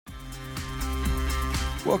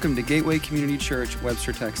Welcome to Gateway Community Church,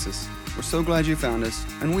 Webster, Texas. We're so glad you found us,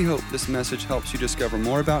 and we hope this message helps you discover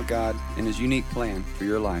more about God and His unique plan for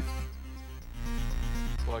your life.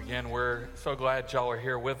 Well, again, we're so glad y'all are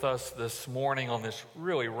here with us this morning on this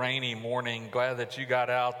really rainy morning. Glad that you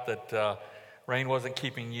got out, that rain wasn't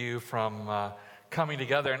keeping you from coming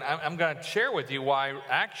together. And I'm going to share with you why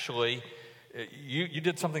actually you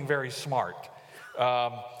did something very smart.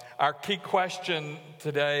 Our key question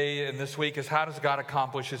today and this week is, how does God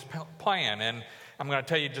accomplish His plan? And I'm going to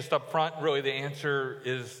tell you just up front, really the answer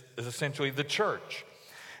is essentially the church.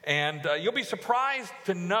 And you'll be surprised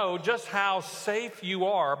to know just how safe you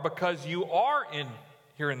are because you are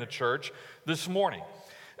here in the church this morning.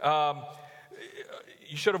 You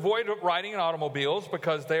should avoid riding in automobiles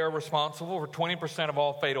because they are responsible for 20% of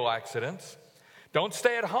all fatal accidents. Don't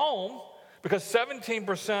stay at home because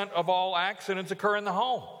 17% of all accidents occur in the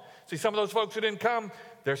home. See, some of those folks who didn't come,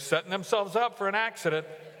 they're setting themselves up for an accident.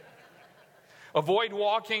 Avoid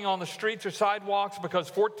walking on the streets or sidewalks because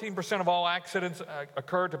 14% of all accidents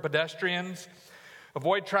occur to pedestrians.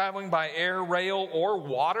 Avoid traveling by air, rail, or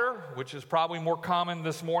water, which is probably more common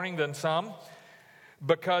this morning than some,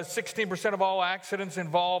 because 16% of all accidents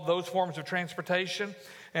involve those forms of transportation.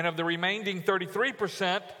 And of the remaining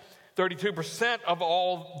 32% of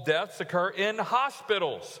all deaths occur in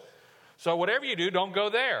hospitals. So whatever you do, don't go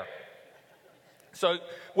there. So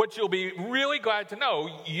what you'll be really glad to know,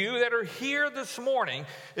 you that are here this morning,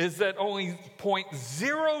 is that only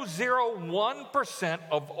 0.001%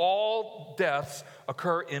 of all deaths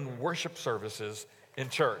occur in worship services in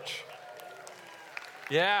church.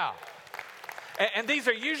 Yeah. And these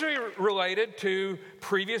are usually related to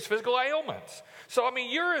previous physical ailments. So, I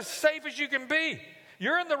mean, you're as safe as you can be.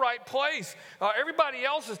 You're in the right place. Everybody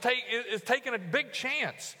else is taking a big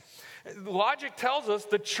chance. Logic tells us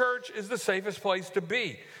the church is the safest place to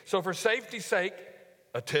be. So for safety's sake,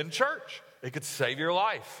 attend church. It could save your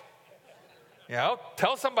life. You know,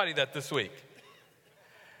 tell somebody that this week.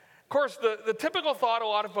 Of course, the typical thought a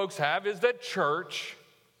lot of folks have is that church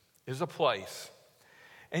is a place.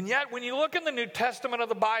 And yet, when you look in the New Testament of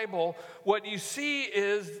the Bible, what you see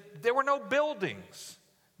is there were no buildings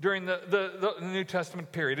during the New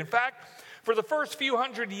Testament period. In fact, for the first few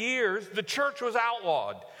hundred years, the church was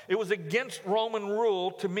outlawed. It was against Roman rule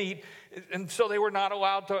to meet, and so they were not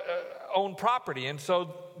allowed to own property. And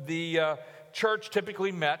so the church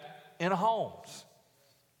typically met in homes.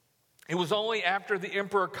 It was only after the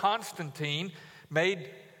Emperor Constantine made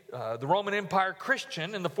the Roman Empire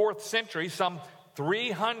Christian in the 4th century, some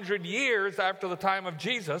 300 years after the time of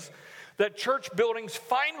Jesus, that church buildings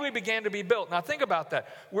finally began to be built. Now think about that.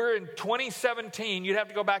 We're in 2017. You'd have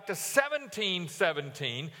to go back to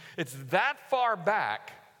 1717. It's that far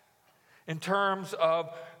back in terms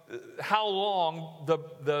of how long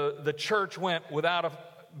the church went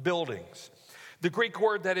without buildings. The Greek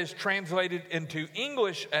word that is translated into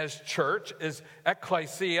English as church is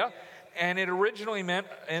ekklesia, and it originally meant,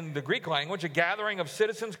 in the Greek language, a gathering of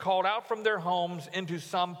citizens called out from their homes into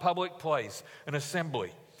some public place, an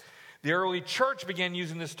assembly. The early church began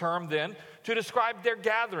using this term then to describe their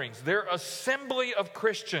gatherings, their assembly of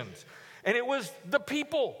Christians. And it was the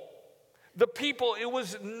people. The people. It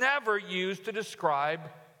was never used to describe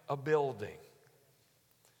a building.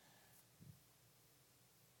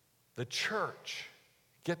 The church,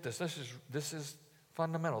 get this, this is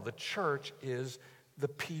fundamental. The church is the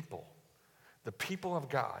people of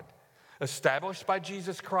God, established by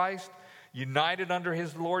Jesus Christ, united under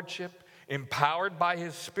His lordship, empowered by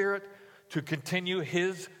His Spirit to continue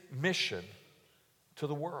His mission to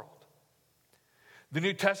the world. The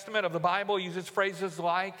New Testament of the Bible uses phrases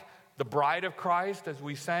like the bride of Christ, as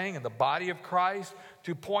we sang, and the body of Christ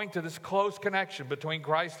to point to this close connection between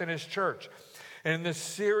Christ and His church. And in this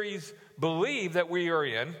series, Believe, that we are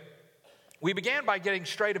in, we began by getting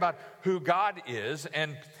straight about who God is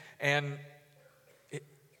and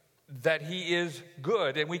that He is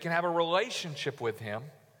good, and we can have a relationship with Him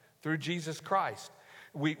through Jesus Christ.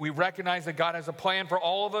 We recognize that God has a plan for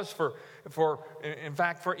all of us, in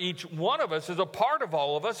fact, for each one of us is a part of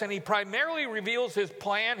all of us, and He primarily reveals His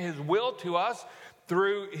plan, His will to us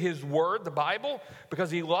through His Word, the Bible,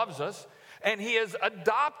 because He loves us, and He has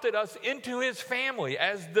adopted us into His family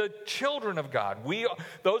as the children of God.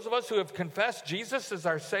 Those of us who have confessed Jesus as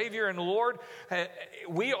our Savior and Lord,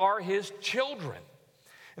 we are His children.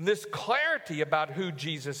 And this clarity about who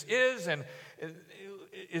Jesus is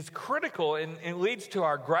is critical and leads to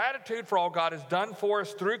our gratitude for all God has done for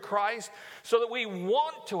us through Christ, so that we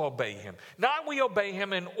want to obey Him. Not we obey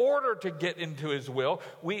Him in order to get into His will.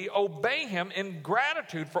 We obey Him in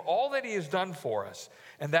gratitude for all that He has done for us.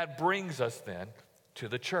 And that brings us then to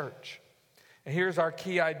the church. And here's our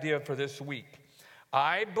key idea for this week.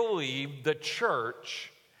 I believe the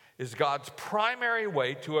church is God's primary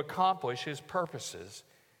way to accomplish his purposes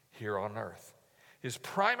here on earth. His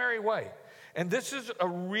primary way. And this is a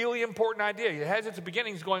really important idea. It has its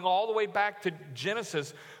beginnings going all the way back to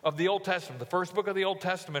Genesis of the Old Testament, the first book of the Old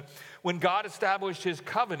Testament, when God established his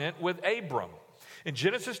covenant with Abram. In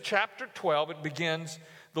Genesis chapter 12, it begins,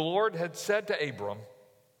 the Lord had said to Abram,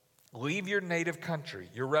 leave your native country,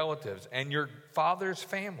 your relatives, and your father's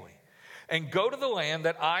family, and go to the land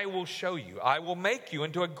that I will show you. I will make you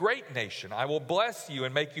into a great nation. I will bless you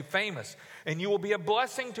and make you famous, and you will be a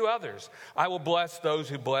blessing to others. I will bless those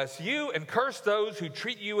who bless you and curse those who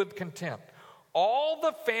treat you with contempt. All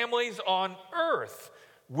the families on earth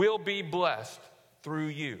will be blessed through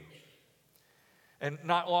you. And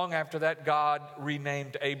not long after that, God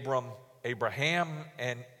renamed Abram Abraham,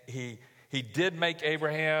 and he did make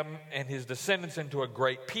Abraham and his descendants into a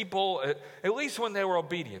great people, at least when they were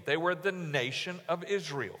obedient. They were the nation of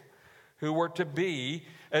Israel, who were to be,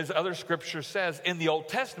 as other scripture says, in the Old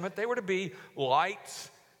Testament, they were to be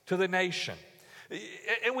lights to the nation.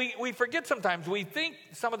 And we forget sometimes, we think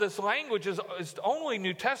some of this language is only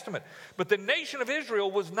New Testament, but the nation of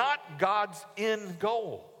Israel was not God's end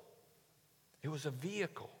goal. It was a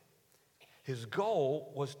vehicle. His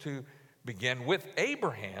goal was to begin with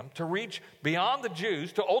Abraham, to reach beyond the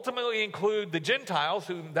Jews, to ultimately include the Gentiles,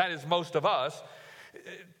 who that is most of us,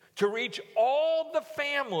 to reach all the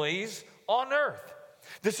families on earth.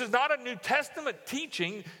 This is not a New Testament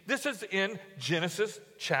teaching. This is in Genesis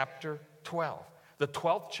chapter 12, the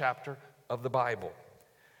 12th chapter of the Bible.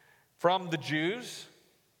 From the Jews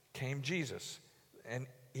came Jesus, and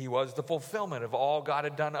he was the fulfillment of all God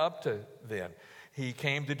had done up to then. He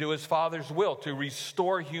came to do his Father's will, to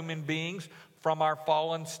restore human beings from our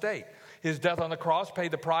fallen state. His death on the cross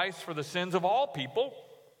paid the price for the sins of all people.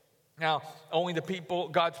 Now, only the people,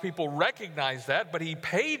 God's people, recognize that, but he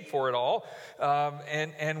paid for it all,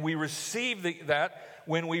 and we receive that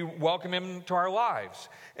when we welcome him to our lives.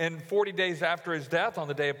 And 40 days after his death, on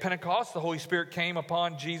the day of Pentecost, the Holy Spirit came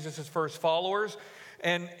upon Jesus' first followers,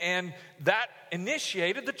 and that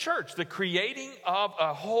initiated the church, the creating of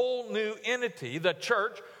a whole new entity, the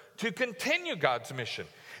church, to continue God's mission.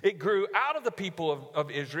 It grew out of the people of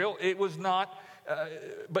Israel. It was not,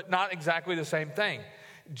 but not exactly the same thing.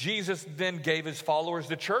 Jesus then gave his followers,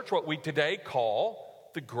 the church, what we today call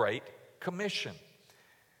the Great Commission.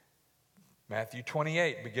 Matthew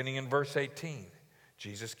 28, beginning in verse 18.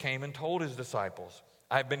 Jesus came and told his disciples,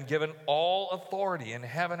 I've been given all authority in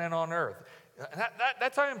heaven and on earth.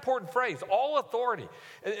 That's an important phrase, all authority.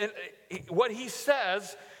 And what he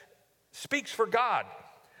says speaks for God.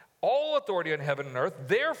 All authority in heaven and earth,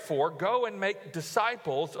 therefore go and make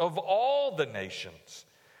disciples of all the nations,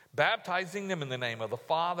 baptizing them in the name of the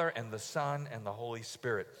Father and the Son and the Holy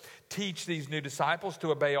Spirit. Teach these new disciples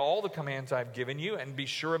to obey all the commands I've given you, and be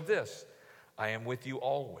sure of this, I am with you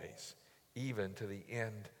always, even to the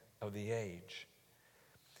end of the age.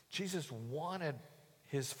 Jesus wanted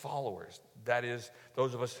his followers, that is,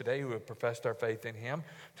 those of us today who have professed our faith in him,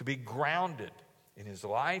 to be grounded in his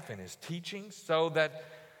life and his teachings, so that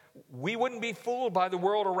we wouldn't be fooled by the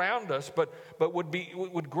world around us, but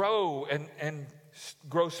would grow and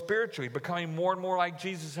grow spiritually, becoming more and more like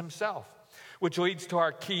Jesus himself. Which leads to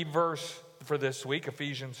our key verse for this week,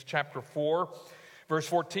 Ephesians chapter 4, verse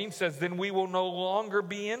 14 says, then we will no longer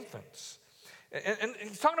be infants. And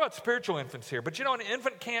he's talking about spiritual infants here, but you know, an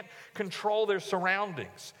infant can't control their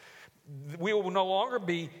surroundings. We will no longer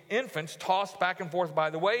be infants tossed back and forth by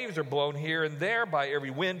the waves or blown here and there by every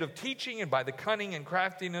wind of teaching and by the cunning and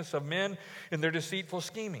craftiness of men in their deceitful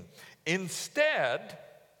scheming. Instead,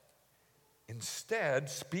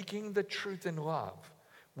 speaking the truth in love,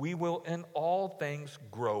 we will in all things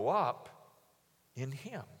grow up in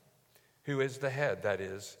him, who is the head, that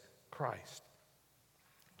is, Christ.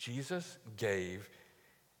 Jesus gave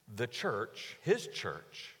the church, his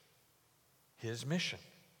mission.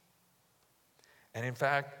 And in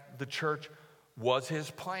fact, the church was his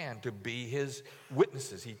plan to be his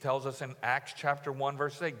witnesses. He tells us in Acts chapter 1,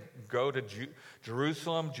 verse 8, go to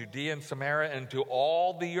Jerusalem, Judea, and Samaria, and to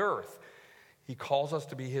all the earth. He calls us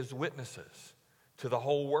to be his witnesses to the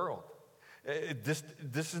whole world. This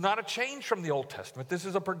is not a change from the Old Testament. This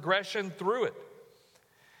is a progression through it.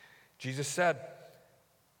 Jesus said,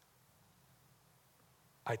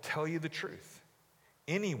 I tell you the truth.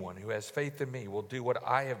 Anyone who has faith in me will do what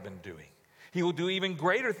I have been doing. He will do even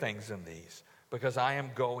greater things than these, because I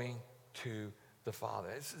am going to the Father.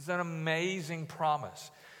 This is an amazing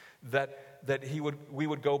promise that we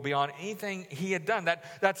would go beyond anything he had done.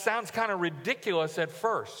 That sounds kind of ridiculous at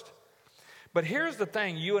first. But here's the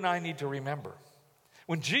thing you and I need to remember.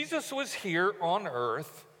 When Jesus was here on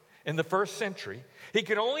earth in the first century, he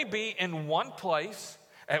could only be in one place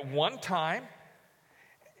at one time.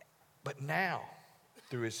 But now,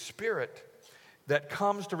 through his Spirit that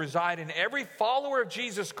comes to reside in every follower of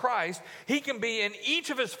Jesus Christ, he can be in each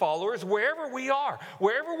of his followers wherever we are.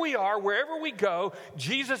 Wherever we are, wherever we go,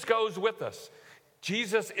 Jesus goes with us.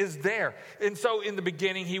 Jesus is there. And so in the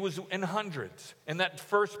beginning, he was in hundreds in that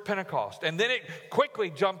first Pentecost. And then it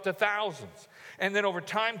quickly jumped to thousands. And then over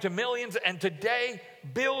time to millions. And today,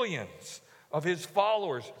 billions of his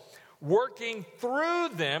followers working through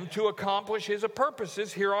them to accomplish his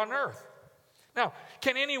purposes here on earth. Now,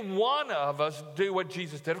 can any one of us do what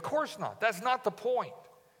Jesus did? Of course not. That's not the point.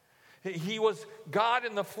 He was God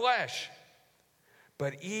in the flesh.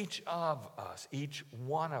 But each of us, each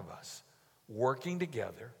one of us, working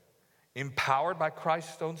together, empowered by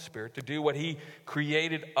Christ's own Spirit to do what he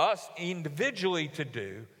created us individually to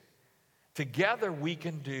do, together we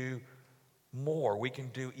can do more. We can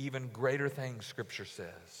do even greater things, Scripture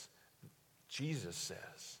says. Jesus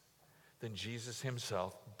says, than Jesus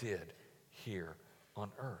himself did here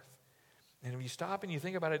on earth. And if you stop and you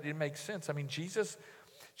think about it, it makes sense. I mean, Jesus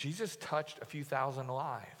touched a few thousand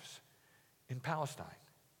lives in Palestine.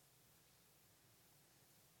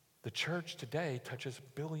 The church today touches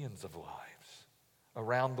billions of lives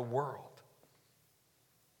around the world.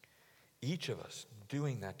 Each of us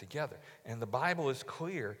doing that together. And the Bible is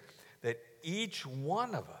clear that each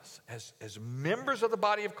one of us, as members of the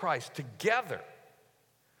body of Christ, together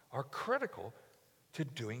are critical to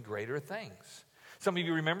doing greater things. Some of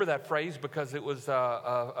you remember that phrase because it was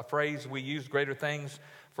a phrase we used, greater things,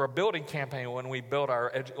 for a building campaign when we built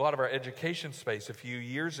a lot of our education space a few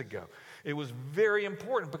years ago. It was very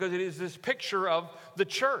important because it is this picture of the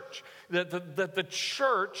church, that the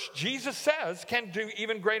church, Jesus says, can do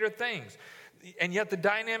even greater things. And yet the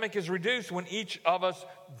dynamic is reduced when each of us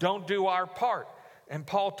don't do our part. And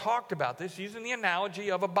Paul talked about this using the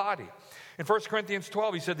analogy of a body. In 1 Corinthians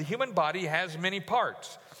 12, he said, the human body has many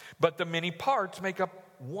parts, but the many parts make up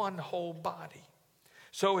one whole body.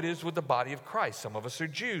 So it is with the body of Christ. Some of us are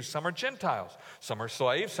Jews, some are Gentiles, some are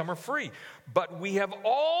slaves, some are free. But we have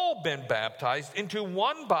all been baptized into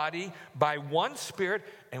one body by one Spirit,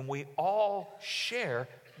 and we all share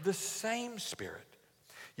the same Spirit.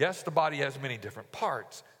 Yes, the body has many different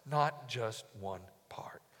parts, not just one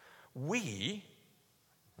part. We,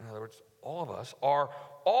 in other words, all of us, are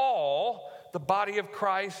all the body of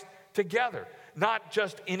Christ together, not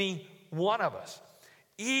just any one of us.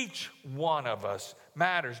 Each one of us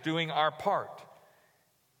matters, doing our part.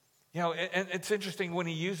 You know, and it's interesting when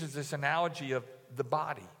he uses this analogy of the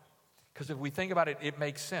body, because if we think about it, it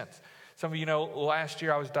makes sense. Some of you know, last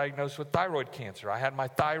year I was diagnosed with thyroid cancer. I had my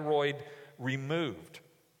thyroid removed.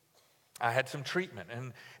 I had some treatment,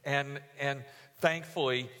 and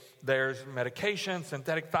thankfully there's medication,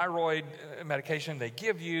 synthetic thyroid medication they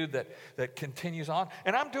give you that continues on,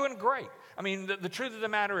 and I'm doing great. I mean, the truth of the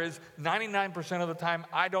matter is 99% of the time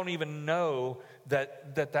I don't even know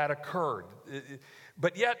that occurred.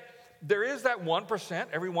 But yet there is that 1%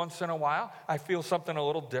 every once in a while. I feel something a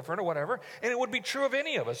little different or whatever. And it would be true of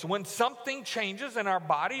any of us. When something changes in our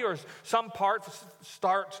body or some part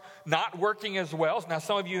starts not working as well. Now,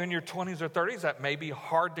 some of you in your 20s or 30s, that may be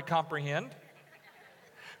hard to comprehend.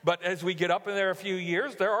 But as we get up in there a few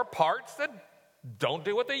years, there are parts that don't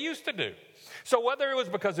do what they used to do. So whether it was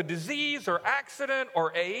because of disease or accident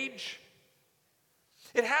or age,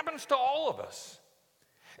 it happens to all of us.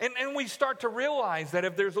 And we start to realize that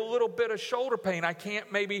if there's a little bit of shoulder pain, I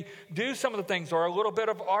can't maybe do some of the things, or a little bit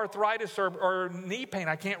of arthritis or knee pain,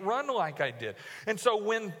 I can't run like I did. And so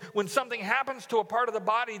when something happens to a part of the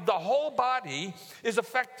body, the whole body is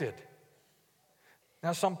affected.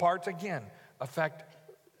 Now, some parts, again, affect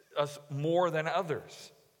us more than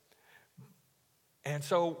others. And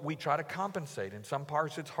so we try to compensate. In some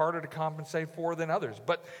parts, it's harder to compensate for than others.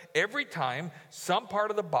 But every time some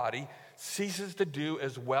part of the body ceases to do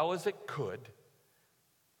as well as it could,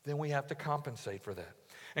 then we have to compensate for that.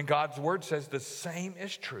 And God's word says the same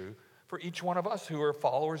is true for each one of us who are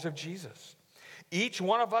followers of Jesus. Each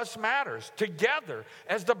one of us matters together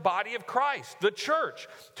as the body of Christ, the church,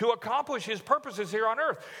 to accomplish his purposes here on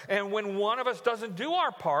earth. And when one of us doesn't do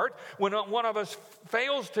our part, when one of us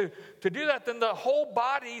fails to do that, then the whole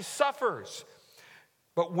body suffers.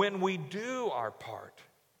 But when we do our part,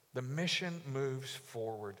 the mission moves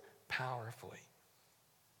forward powerfully.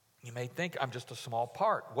 You may think, I'm just a small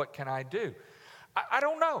part. What can I do? I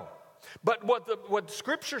don't know. But what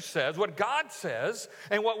Scripture says, what God says,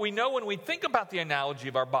 and what we know when we think about the analogy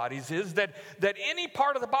of our bodies is that any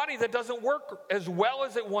part of the body that doesn't work as well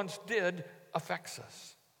as it once did affects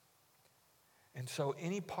us. And so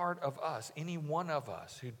any part of us, any one of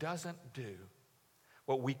us who doesn't do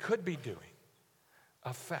what we could be doing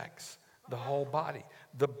affects the whole body.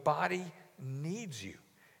 The body needs you.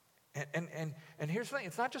 And here's the thing,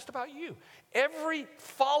 it's not just about you. Every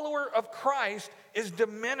follower of Christ is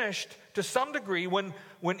diminished to some degree when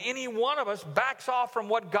any one of us backs off from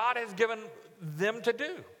what God has given them to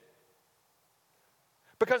do.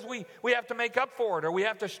 Because we have to make up for it, or we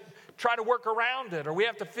have to try to work around it, or we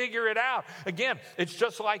have to figure it out. Again, it's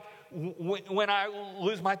just like when I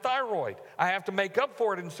lose my thyroid. I have to make up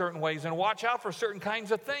for it in certain ways and watch out for certain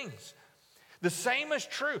kinds of things. The same is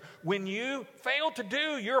true. When you fail to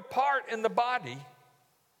do your part in the body,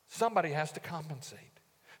 somebody has to compensate.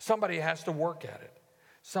 Somebody has to work at it.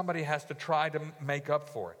 Somebody has to try to make up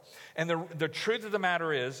for it. And the truth of the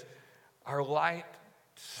matter is, our light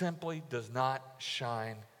simply does not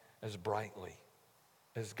shine as brightly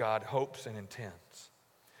as God hopes and intends.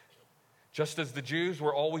 Just as the Jews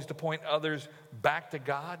were always to point others back to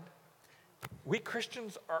God, we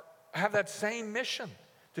Christians have that same mission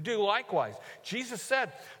to do likewise. Jesus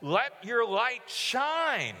said, "Let your light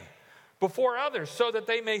shine before others so that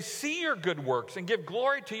they may see your good works and give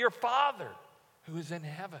glory to your Father who is in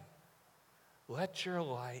heaven." Let your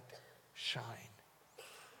light shine.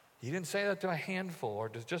 He didn't say that to a handful or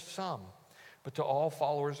to just some, but to all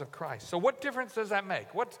followers of Christ. So what difference does that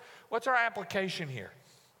make? What's our application here?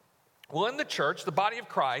 Well, in the church, the body of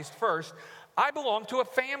Christ, first, I belong to a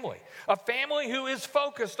family who is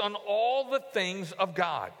focused on all the things of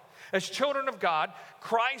God. As children of God,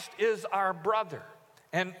 Christ is our brother.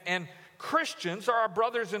 And Christians are our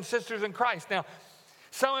brothers and sisters in Christ. Now,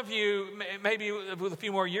 some of you, maybe with a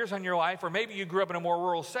few more years on your life, or maybe you grew up in a more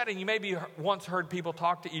rural setting, you maybe once heard people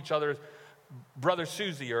talk to each other as Brother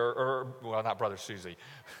Susie, or well, not Brother Susie,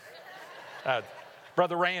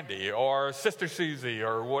 Brother Randy, or Sister Susie,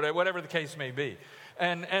 or whatever the case may be.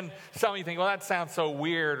 And some of you think, well, that sounds so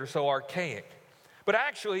weird or so archaic. But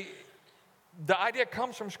actually, the idea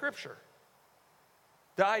comes from Scripture.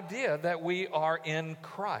 The idea that we are in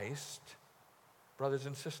Christ, brothers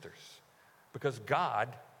and sisters, because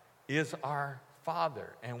God is our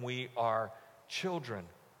Father, and we are children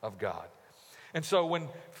of God. And so when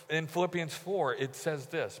in Philippians 4, it says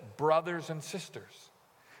this, brothers and sisters.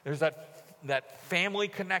 There's that family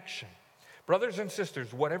connection. Brothers and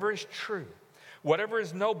sisters, whatever is true, whatever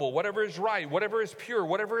is noble, whatever is right, whatever is pure,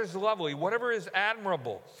 whatever is lovely, whatever is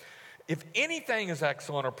admirable, if anything is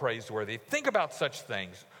excellent or praiseworthy, think about such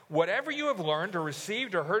things. Whatever you have learned or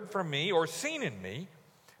received or heard from me or seen in me,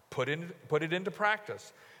 put it into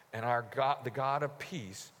practice, and our God, the God of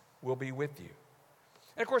peace, will be with you.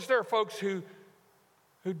 And of course, there are folks who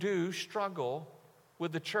do struggle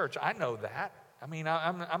with the church. I know that. I mean,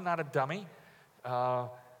 I'm not a dummy.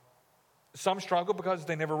 Some struggle because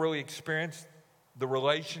they never really experienced the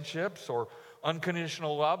relationships or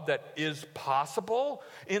unconditional love that is possible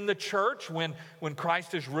in the church when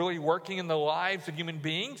Christ is really working in the lives of human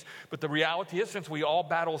beings. But the reality is, since we all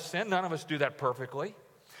battle sin, none of us do that perfectly.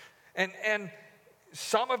 And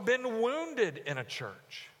some have been wounded in a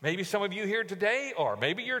church. Maybe some of you here today are.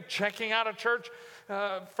 Maybe you're checking out a church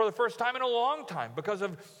for the first time in a long time because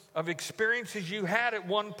of experiences you had at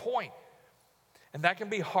one point. And that can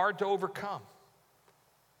be hard to overcome.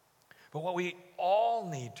 But what we all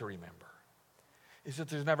need to remember is that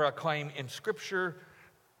there's never a claim in Scripture,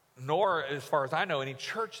 nor, as far as I know, any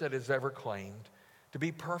church that has ever claimed to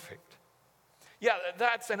be perfect. Yeah,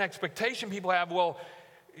 that's an expectation people have. Well,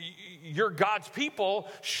 you're God's people.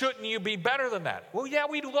 Shouldn't you be better than that? Well, yeah,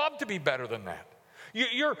 we'd love to be better than that.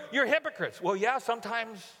 You're hypocrites. Well, yeah,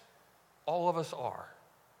 sometimes all of us are.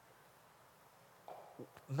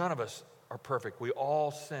 None of us are perfect. We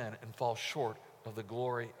all sin and fall short of the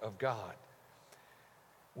glory of God.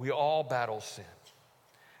 We all battle sin.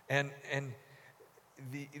 And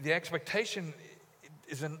the expectation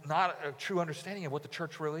is not a true understanding of what the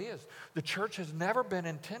church really is. The church has never been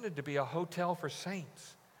intended to be a hotel for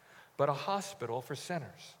saints, but a hospital for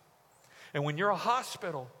sinners. And when you're a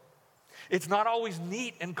hospital, it's not always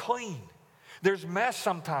neat and clean. There's mess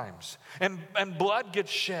sometimes, and blood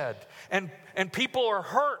gets shed, and people are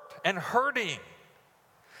hurt and hurting.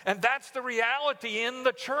 And that's the reality in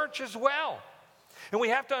the church as well. And we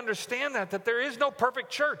have to understand that there is no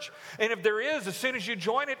perfect church. And if there is, as soon as you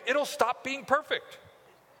join it, it'll stop being perfect.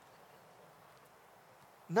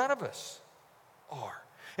 None of us are.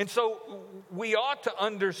 And so we ought to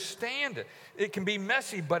understand it. It can be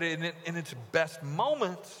messy, but in its best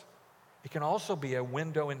moments, it can also be a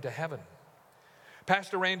window into heaven.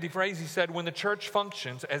 Pastor Randy Frazee said, when the church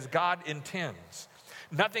functions as God intends,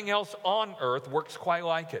 nothing else on earth works quite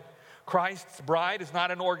like it. Christ's bride is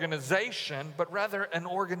not an organization, but rather an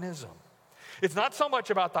organism. It's not so much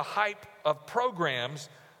about the hype of programs,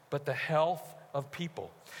 but the health of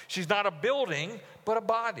people. She's not a building, but a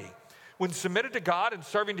body. When submitted to God and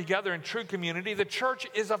serving together in true community, the church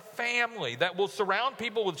is a family that will surround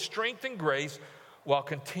people with strength and grace while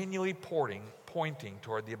continually pointing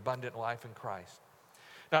toward the abundant life in Christ.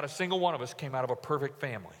 Not a single one of us came out of a perfect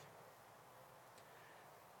family.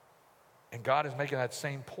 And God is making that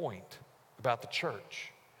same point about the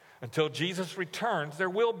church. Until Jesus returns, there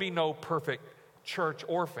will be no perfect church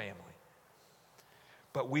or family.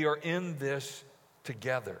 But we are in this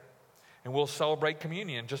together. And we'll celebrate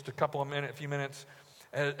communion in just a few minutes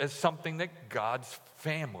as something that God's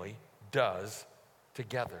family does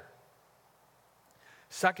together.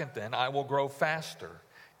 Second, then, I will grow faster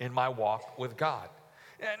in my walk with God.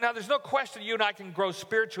 Now, there's no question you and I can grow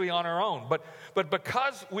spiritually on our own, but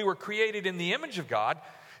because we were created in the image of God,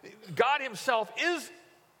 God himself is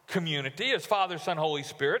community as Father, Son, Holy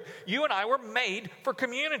Spirit. You and I were made for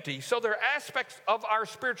community. So there are aspects of our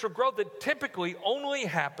spiritual growth that typically only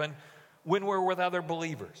happen when we're with other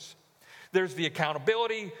believers. There's the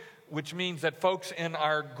accountability, which means that folks in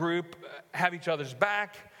our group have each other's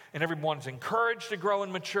back, and everyone's encouraged to grow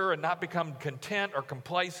and mature and not become content or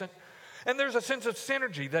complacent. And there's a sense of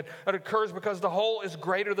synergy that occurs because the whole is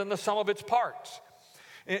greater than the sum of its parts.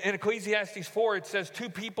 In Ecclesiastes 4, it says, 2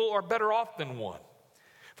 people are better off than one,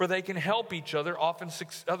 for they can help each other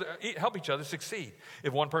succeed.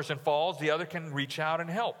 If one person falls, the other can reach out and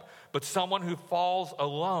help. But someone who falls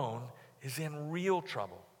alone is in real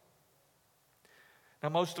trouble. Now,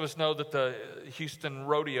 most of us know that the Houston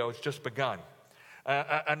rodeo has just begun.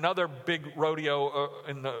 Another big rodeo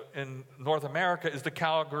in North America is the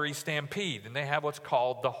Calgary Stampede, and they have what's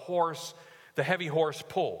called the heavy horse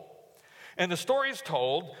pull. And the story is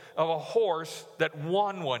told of a horse that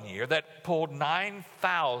won one year that pulled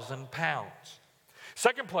 9,000 pounds.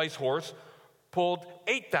 Second place horse pulled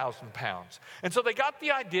 8,000 pounds. And so they got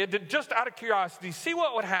the idea to, just out of curiosity, see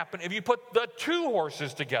what would happen if you put the 2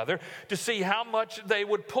 horses together to see how much they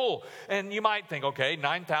would pull. And you might think, okay,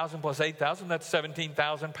 9,000 plus 8,000, that's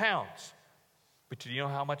 17,000 pounds. But do you know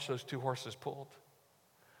how much those 2 horses pulled?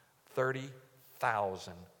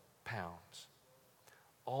 30,000 pounds.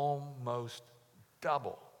 Almost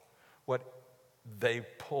double what they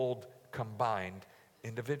pulled combined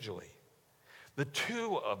individually. The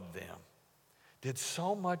 2 of them did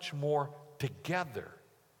so much more together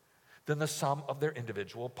than the sum of their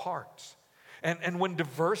individual parts. And when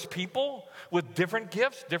diverse people with different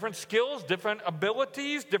gifts, different skills, different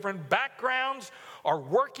abilities, different backgrounds are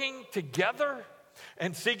working together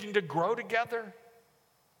and seeking to grow together,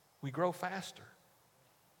 we grow faster.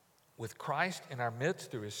 With Christ in our midst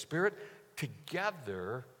through his Spirit,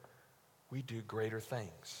 together we do greater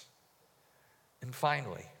things. And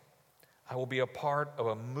finally, I will be a part of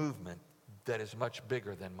a movement that is much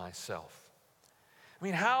bigger than myself. I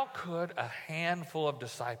mean, how could a handful of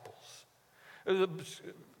disciples,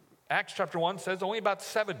 Acts chapter 1 says only about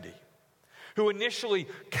 70, who initially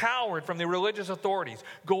cowered from the religious authorities,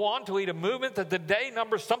 go on to lead a movement that today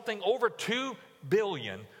numbers something over 2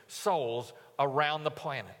 billion souls around the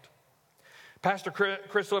planet? Pastor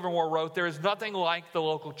Chris Livermore wrote, "There is nothing like the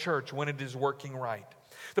local church when it is working right.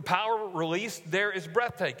 The power released there is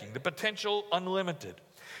breathtaking, the potential unlimited.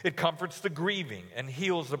 It comforts the grieving and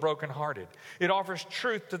heals the brokenhearted. It offers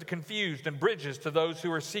truth to the confused and bridges to those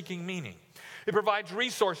who are seeking meaning. It provides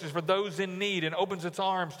resources for those in need and opens its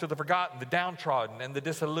arms to the forgotten, the downtrodden, and the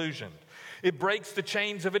disillusioned. It breaks the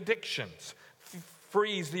chains of addictions,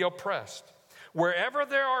 frees the oppressed. Wherever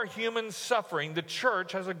there are humans suffering, the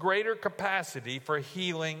church has a greater capacity for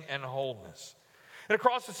healing and wholeness." And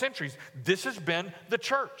across the centuries, this has been the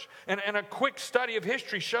church. And a quick study of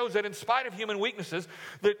history shows that in spite of human weaknesses,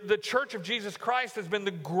 the church of Jesus Christ has been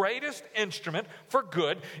the greatest instrument for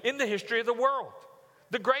good in the history of the world.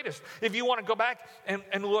 The greatest. If you want to go back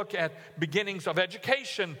and look at beginnings of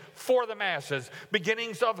education for the masses,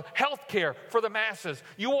 beginnings of healthcare for the masses,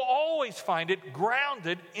 you will always find it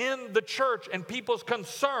grounded in the church and people's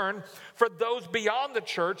concern for those beyond the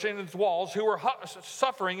church and its walls who are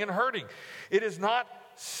suffering and hurting. It is not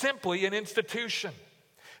simply an institution.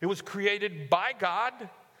 It was created by God,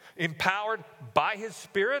 empowered by his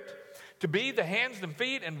Spirit to be the hands and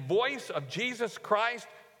feet and voice of Jesus Christ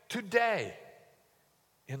today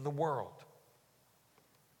in the world.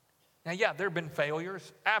 Now, yeah, there have been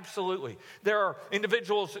failures. Absolutely. There are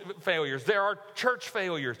individuals' failures. There are church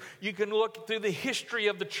failures. You can look through the history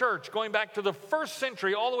of the church, going back to the first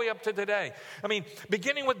century all the way up to today. I mean,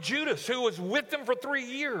 beginning with Judas, who was with them for 3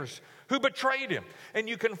 years, who betrayed him. And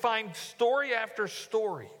you can find story after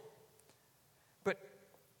story.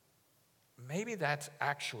 maybe that's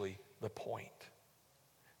actually the point.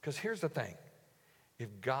 Because here's the thing.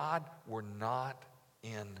 If God were not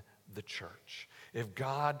in the church, if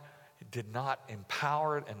God did not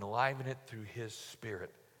empower it and enliven it through his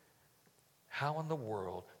Spirit, how in the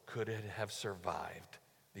world could it have survived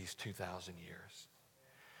these 2,000 years?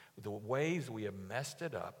 The ways we have messed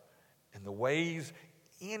it up and the ways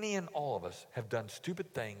any and all of us have done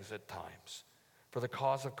stupid things at times for the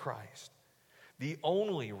cause of Christ. The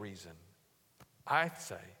only reason I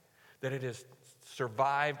say that it has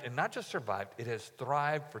survived, and not just survived, it has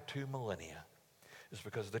thrived for 2 millennia, is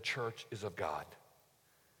because the church is of God.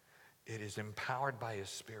 It is empowered by his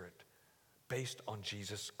Spirit based on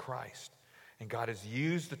Jesus Christ. And God has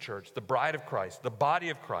used the church, the bride of Christ, the body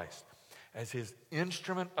of Christ, as his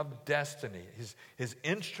instrument of destiny, his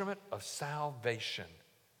instrument of salvation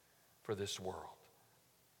for this world.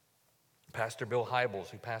 Pastor Bill Hybels,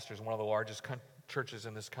 who pastors one of the largest churches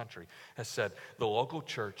in this country, has said, the local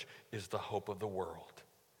church is the hope of the world.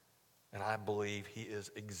 And I believe he is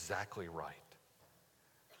exactly right.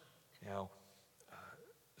 You know,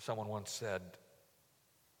 someone once said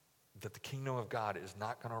that the kingdom of God is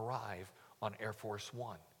not going to arrive on Air Force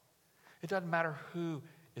One. It doesn't matter who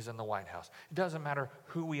is in the White House. It doesn't matter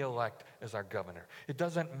who we elect as our governor. It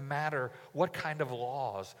doesn't matter what kind of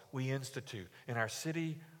laws we institute in our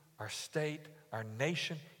city, our state, our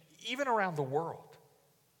nation, even around the world.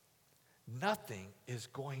 Nothing is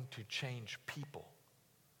going to change people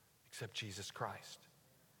except Jesus Christ.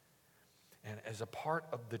 And as a part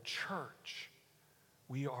of the church,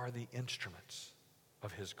 we are the instruments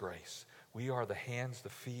of his grace. We are the hands, the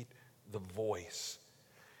feet, the voice.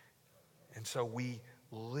 And so we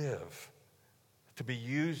live to be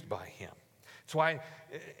used by him. That's why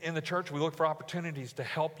in the church we look for opportunities to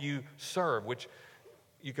help you serve, which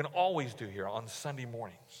you can always do here on Sunday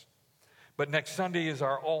mornings. But next Sunday is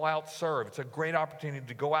our all-out serve. It's a great opportunity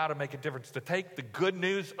to go out and make a difference, to take the good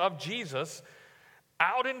news of Jesus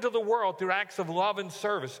out into the world through acts of love and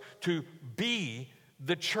service, to be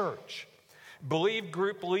the church. Believe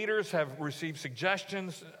group leaders have received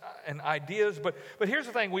suggestions and ideas, but here's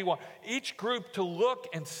the thing we want. Each group to look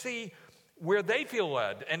and see where they feel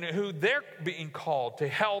led and who they're being called to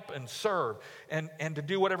help and serve and to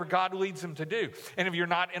do whatever God leads them to do. And if you're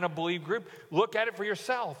not in a Believe group, look at it for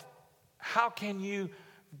yourself. How can you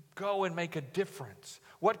go and make a difference?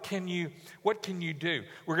 What can you do?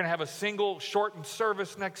 We're going to have a single shortened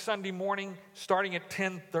service next Sunday morning starting at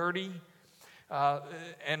 10:30.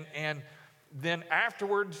 And then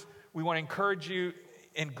afterwards, we want to encourage you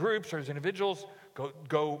in groups or as individuals,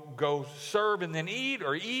 go serve and then eat,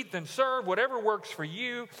 or eat then serve, whatever works for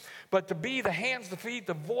you. But to be the hands, the feet,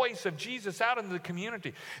 the voice of Jesus out into the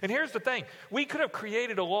community. And here's the thing. We could have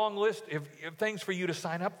created a long list of things for you to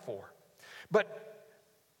sign up for. But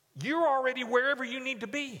you're already wherever you need to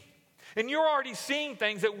be. And you're already seeing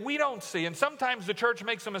things that we don't see. And sometimes the church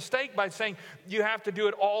makes a mistake by saying you have to do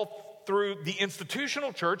it all through the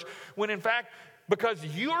institutional church, when in fact, because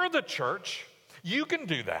you're the church, you can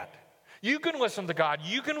do that. You can listen to God.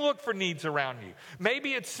 You can look for needs around you.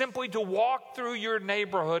 Maybe it's simply to walk through your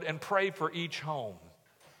neighborhood and pray for each home.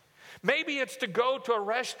 Maybe it's to go to a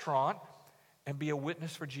restaurant and be a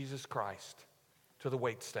witness for Jesus Christ to the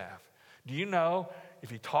wait staff. Do you know,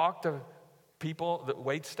 if you talk to people, the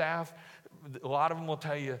wait staff, a lot of them will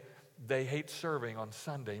tell you they hate serving on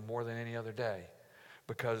Sunday more than any other day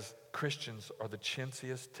because Christians are the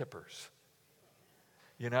chintziest tippers.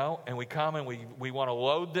 You know, and we come and we want to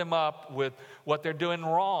load them up with what they're doing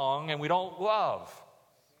wrong and we don't love.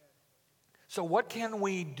 So what can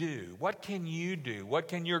we do? What can you do? What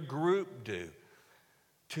can your group do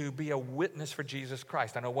to be a witness for Jesus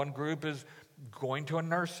Christ? I know one group is going to a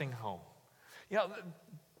nursing home. You know,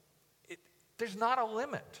 there's not a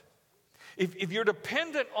limit. If you're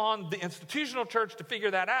dependent on the institutional church to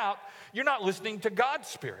figure that out, you're not listening to God's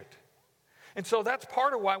Spirit. And so that's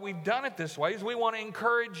part of why we've done it this way, is we want to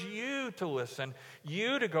encourage you to listen,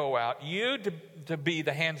 you to go out, you to be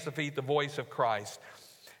the hands, the feet, the voice of Christ,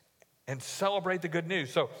 and celebrate the good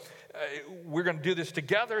news. So we're going to do this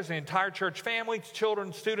together as an entire church family,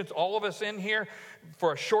 children, students, all of us in here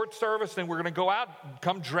for a short service. Then we're going to go out,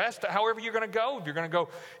 come dressed however you're going to go. If you're going to go,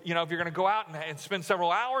 if you're going to go out and spend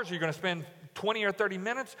several hours, or you're going to spend 20 or 30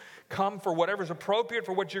 minutes, come for whatever's appropriate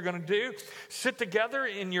for what you're going to do. Sit together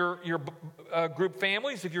in your group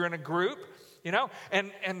families if you're in a group,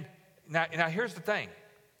 And now here's the thing.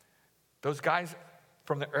 Those guys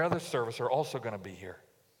from the other service are also going to be here,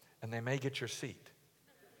 and they may get your seat.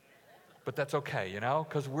 But that's okay,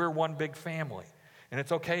 because we're one big family. And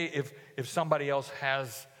it's okay if somebody else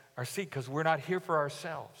has our seat because we're not here for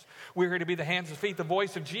ourselves. We're here to be the hands and feet, the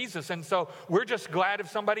voice of Jesus. And so we're just glad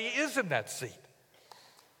if somebody is in that seat.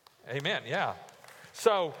 Amen, yeah.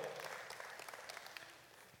 So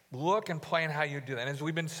look and plan how you do that. And as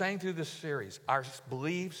we've been saying through this series, our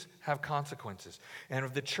beliefs have consequences. And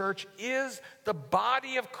if the church is the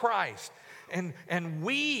body of Christ, and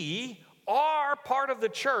we are part of the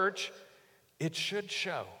church, it should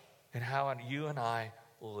show in how you and I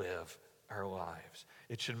live our lives.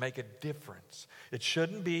 It should make a difference. It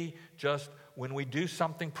shouldn't be just when we do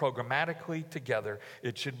something programmatically together.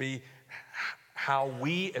 It should be how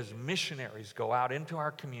we as missionaries go out into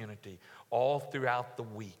our community all throughout the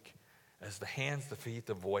week as the hands, the feet,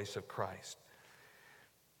 the voice of Christ.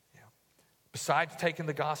 Besides taking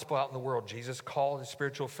the gospel out in the world, Jesus called his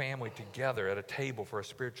spiritual family together at a table for a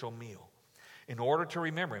spiritual meal in order to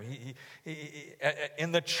remember him.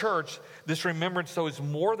 In the church, this remembrance, though, is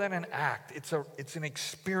more than an act. It's an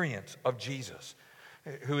experience of Jesus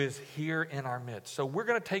who is here in our midst. So we're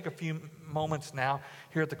going to take a few moments now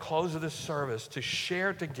here at the close of this service to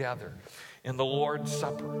share together in the Lord's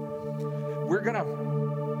Supper. We're going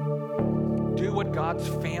to do what God's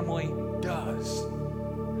family does.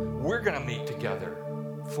 We're going to meet together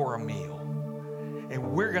for a meal.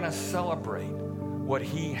 And we're going to celebrate what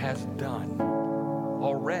he has done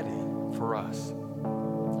already for us.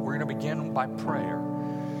 We're going to begin by prayer,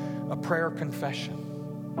 a prayer of confession,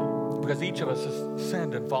 because each of us has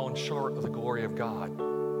sinned and fallen short of the glory of God.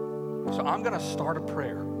 So I'm going to start a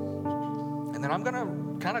prayer, and then I'm going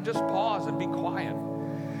to kind of just pause and be quiet,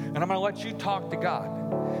 and I'm going to let you talk to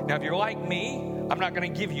God. Now, if you're like me, I'm not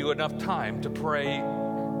going to give you enough time to pray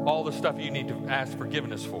all the stuff you need to ask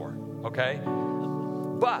forgiveness for, okay?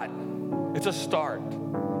 But it's a start,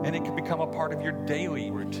 and it can become a part of your daily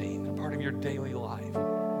routine, a part of your daily life.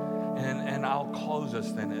 And I'll close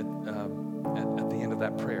us then at the end of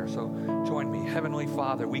that prayer. So join me. Heavenly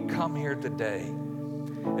Father, we come here today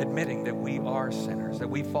admitting that we are sinners, that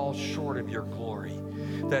we fall short of your glory,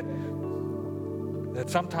 that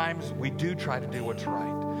sometimes we do try to do what's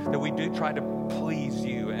right, that we do try to please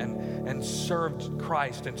you and serve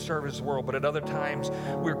Christ and serve his world, but at other times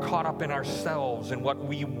we're caught up in ourselves and what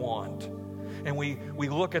we want. And we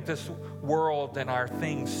look at this world and our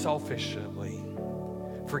things selfishly.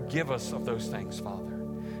 Forgive us of those things, Father,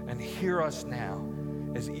 and hear us now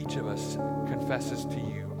as each of us confesses to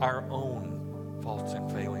you our own faults and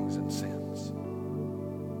failings and sins.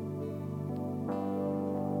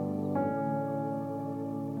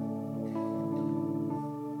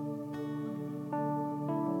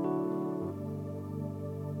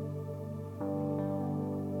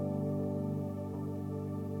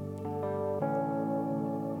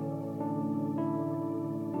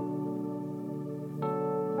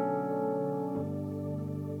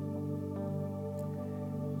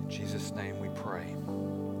 In Jesus' name we pray.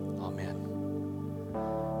 Amen.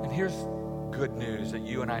 And here's good news that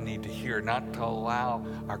you and I need to hear, not to allow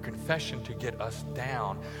our confession to get us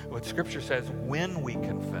down. What Scripture says, when we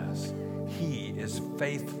confess, he is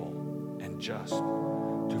faithful and just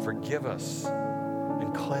to forgive us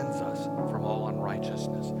and cleanse us from all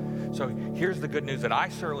unrighteousness. So here's the good news that I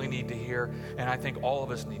certainly need to hear, and I think all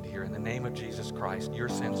of us need to hear. In the name of Jesus Christ, your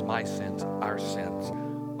sins, my sins, our sins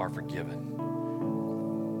are forgiven.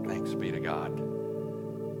 Thanks be to God.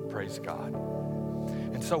 Praise God.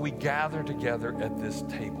 And so we gather together at this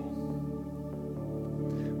table.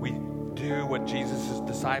 We do what Jesus'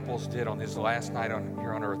 disciples did on his last night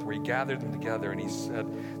here on earth, where he gathered them together and he said,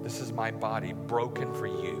 "This is my body broken for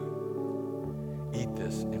you. Eat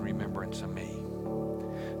this in remembrance of me."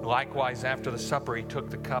 Likewise, after the supper, he took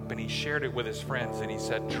the cup and he shared it with his friends and he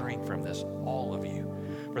said, "Drink from this, all of you,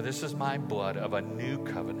 for this is my blood of a new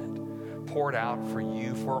covenant, poured out for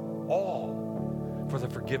you for all, for the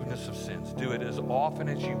forgiveness of sins. Do it as often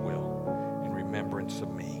as you will in remembrance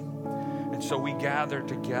of me." And so we gather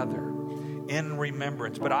together in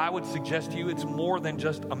remembrance. But I would suggest to you it's more than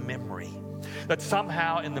just a memory. That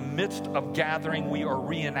somehow in the midst of gathering, we are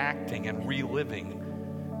reenacting and reliving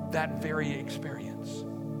that very experience.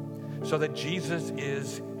 So that Jesus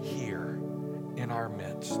is here in our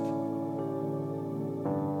midst.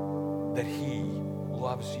 That he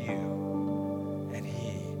loves you. And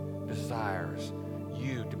he desires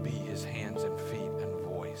you to be his hands and feet and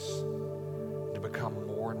voice, to become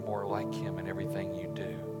more and more like him in everything you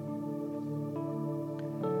do.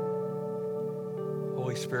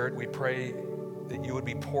 Holy Spirit, we pray that you would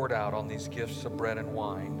be poured out on these gifts of bread and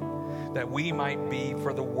wine, that we might be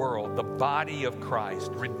for the world the body of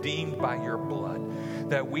Christ, redeemed by your blood,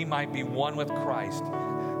 that we might be one with Christ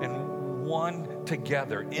and one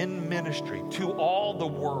together in ministry to all the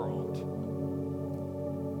world.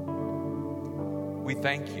 We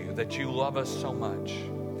thank you that you love us so much,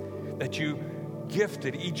 that you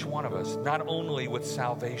gifted each one of us not only with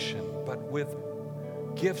salvation, but with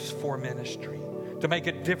gifts for ministry to make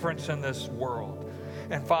a difference in this world.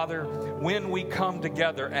 And Father, when we come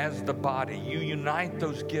together as the body, you unite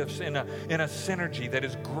those gifts in a synergy that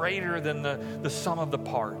is greater than the sum of the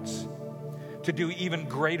parts to do even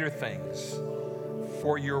greater things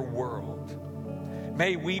for your world.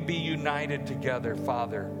 May we be united together,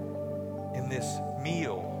 Father, in this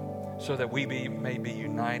meal so that we may be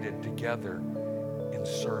united together in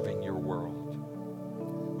serving your world.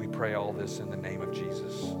 We pray all this in the name of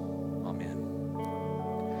Jesus. Amen.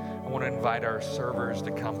 I want to invite our servers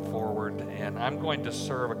to come forward, and I'm going to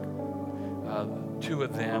serve two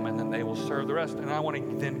of them, and then they will serve the rest. And I want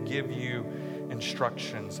to then give you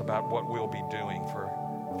instructions about what we'll be doing for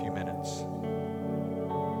a few minutes.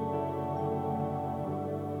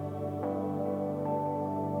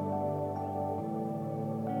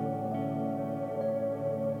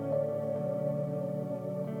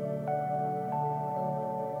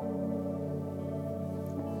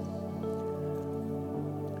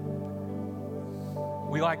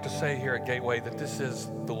 We like to say here at Gateway that this is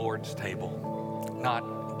the Lord's table,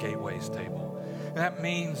 not Gateway's table. And that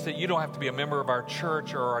means that you don't have to be a member of our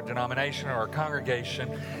church or our denomination or our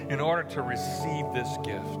congregation in order to receive this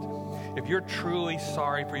gift. If you're truly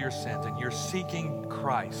sorry for your sins and you're seeking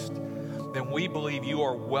Christ, then we believe you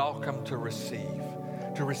are welcome to receive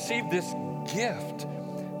this gift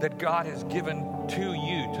that God has given to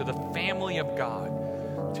you, to the family of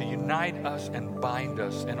God, to unite us and bind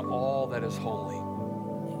us in all that is holy.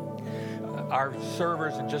 Our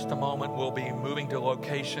servers in just a moment will be moving to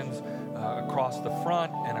locations across the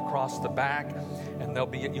front and across the back, and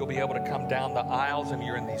you'll be able to come down the aisles if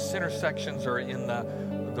you're in these center sections or in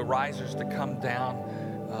the risers to come down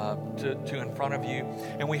to in front of you.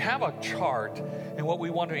 And we have a chart, and what we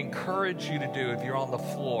want to encourage you to do if you're on the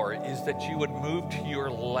floor is that you would move to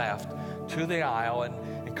your left to the aisle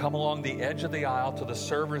and come along the edge of the aisle to the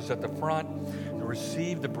servers at the front, to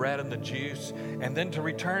receive the bread and the juice, and then to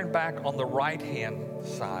return back on the right-hand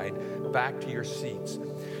side, back to your seats.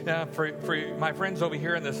 Now, for my friends over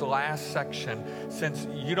here in this last section, since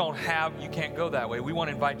you can't go that way, we want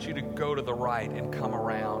to invite you to go to the right and come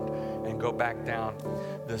around and go back down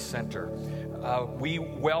the center. We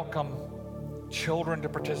welcome children to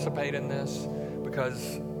participate in this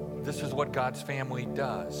because this is what God's family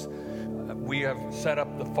does. We have set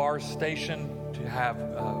up the far station to have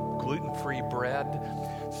gluten-free bread.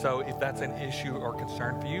 So if that's an issue or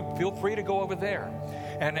concern for you, feel free to go over there.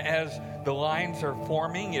 And as the lines are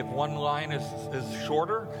forming, if one line is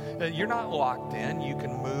shorter, you're not locked in. You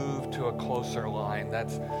can move to a closer line.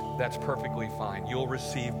 That's perfectly fine. You'll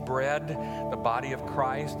receive bread, the body of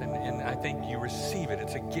Christ, and I think you receive it.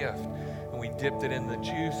 It's a gift. And we dipped it in the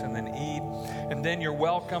juice and then eat. And then you're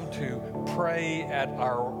welcome to pray at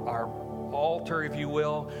our altar, if you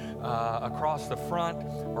will, across the front,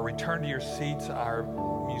 or return to your seats. Our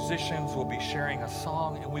musicians will be sharing a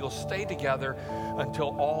song, and we will stay together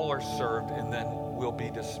until all are served, and then we'll be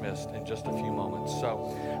dismissed in just a few moments.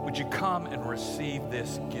 So would you come and receive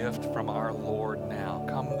this gift from our Lord now?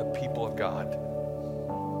 Come, the people of God.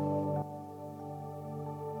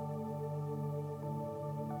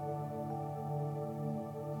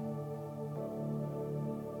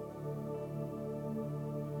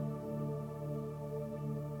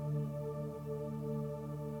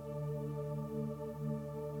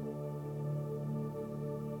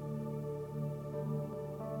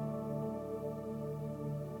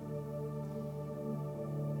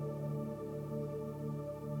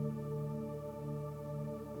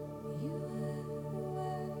 You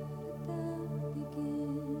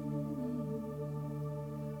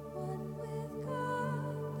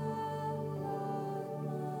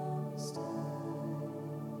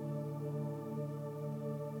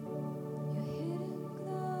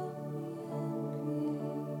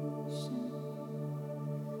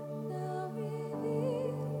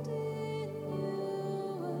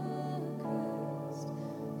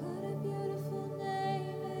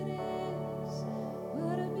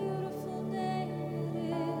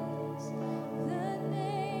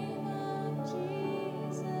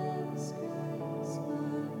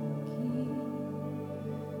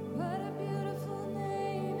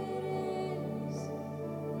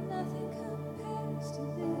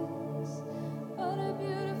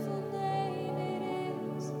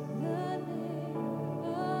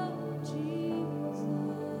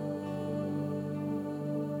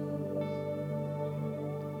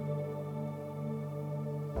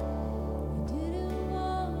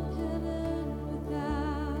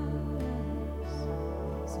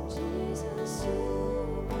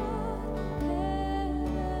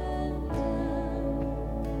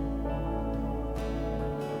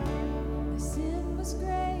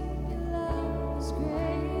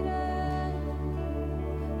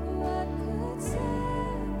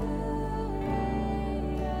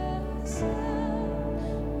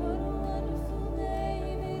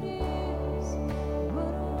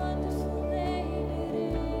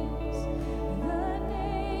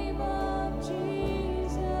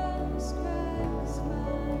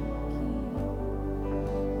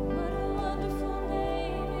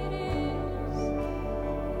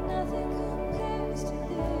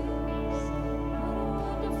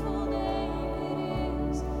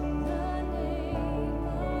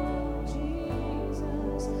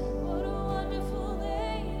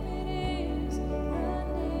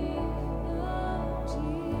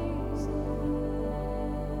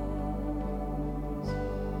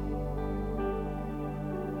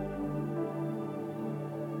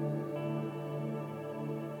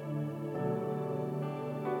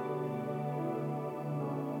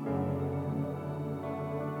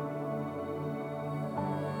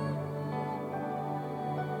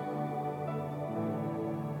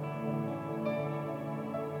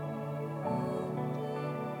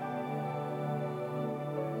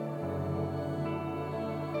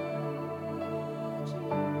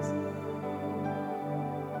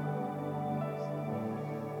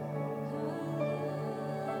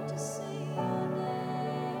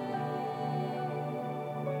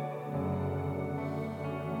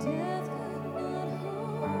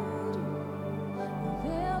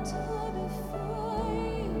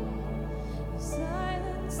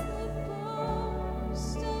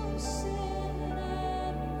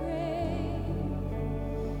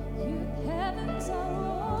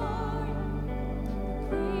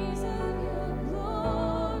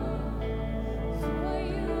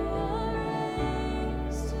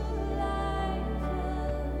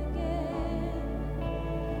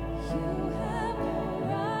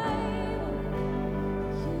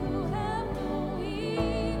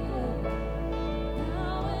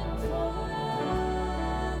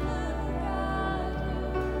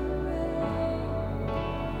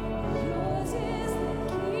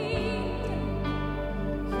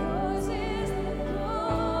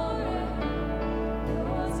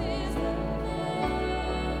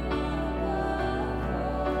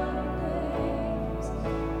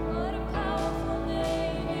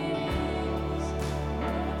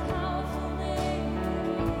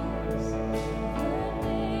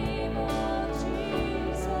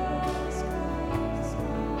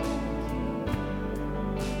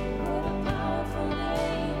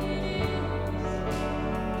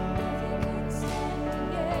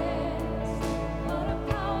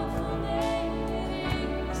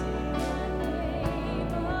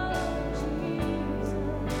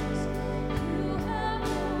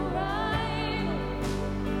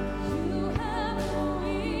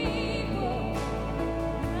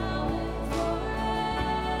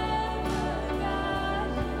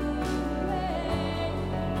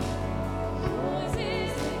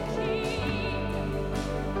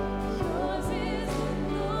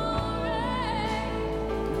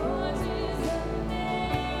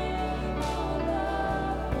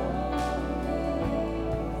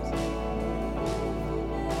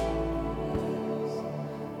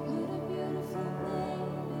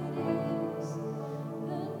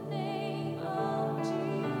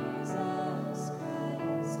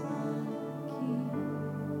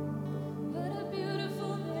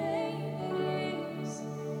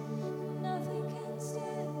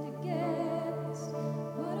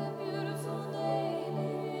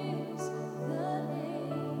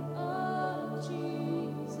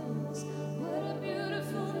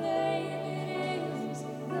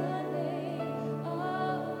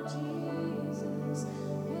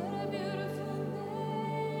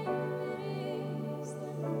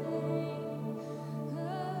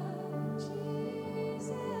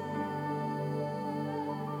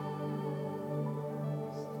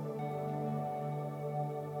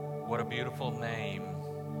What a beautiful name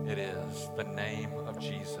it is, the name of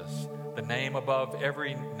Jesus, the name above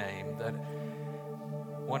every name, that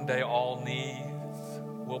one day all knees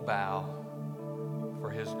will bow for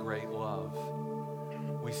his great love.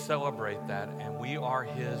 We celebrate that, and we are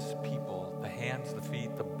his people, the hands, the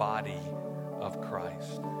feet, the body of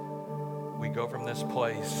Christ. We go from this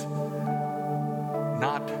place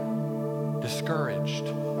not discouraged,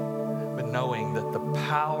 but knowing that the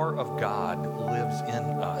power of God lives in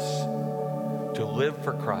us to live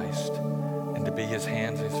for Christ and to be his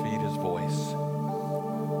hands, his feet, his voice.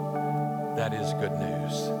 That is good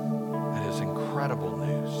news. That is incredible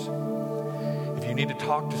news. If you need to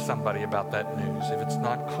talk to somebody about that news, if it's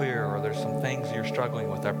not clear or there's some things you're struggling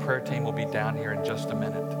with, our prayer team will be down here in just a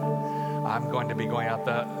minute. I'm going to be going out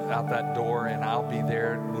that door, and I'll be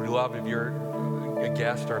there. We'd love, if you're a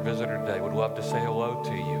guest or a visitor today, would love to say hello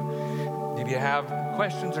to you. If you have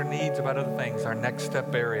questions or needs about other things, our next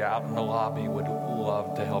step area out in the lobby would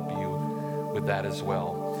love to help you with that as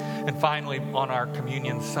well. And finally, on our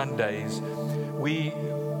communion Sundays, we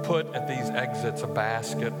put at these exits a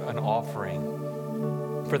basket, an offering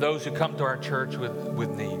for those who come to our church with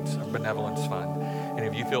needs, a benevolence fund. And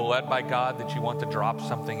if you feel led by God that you want to drop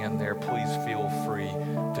something in there, please feel free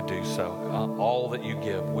to do so. All that you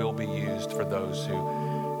give will be used for those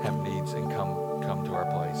who have needs and come to our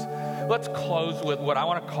place. Let's close with what I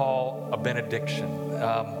want to call a benediction.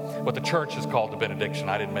 What the church has called a benediction.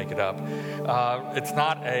 I didn't make it up. It's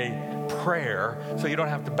not a prayer, so you don't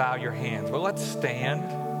have to bow your hands. But let's stand.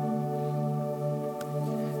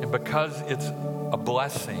 And because it's a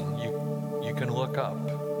blessing, you can look up.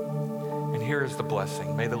 And here is the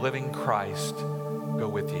blessing. May the living Christ go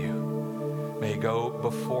with you. May he go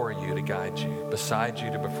before you to guide you, beside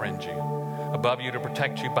you to befriend you, above you to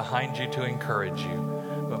protect you, behind you to encourage you.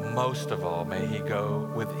 But most of all, may he go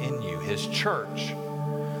within you, his church.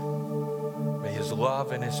 May his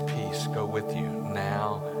love and his peace go with you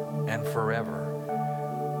now and forever,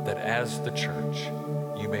 that as the church,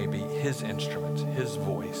 you may be his instruments, his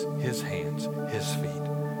voice, his hands, his feet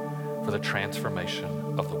for the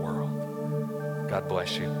transformation of the world. God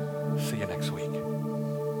bless you. See you next week.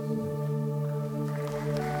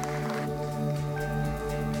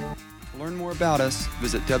 To learn more about us,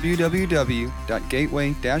 visit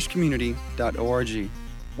www.gateway-community.org.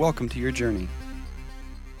 Welcome to your journey.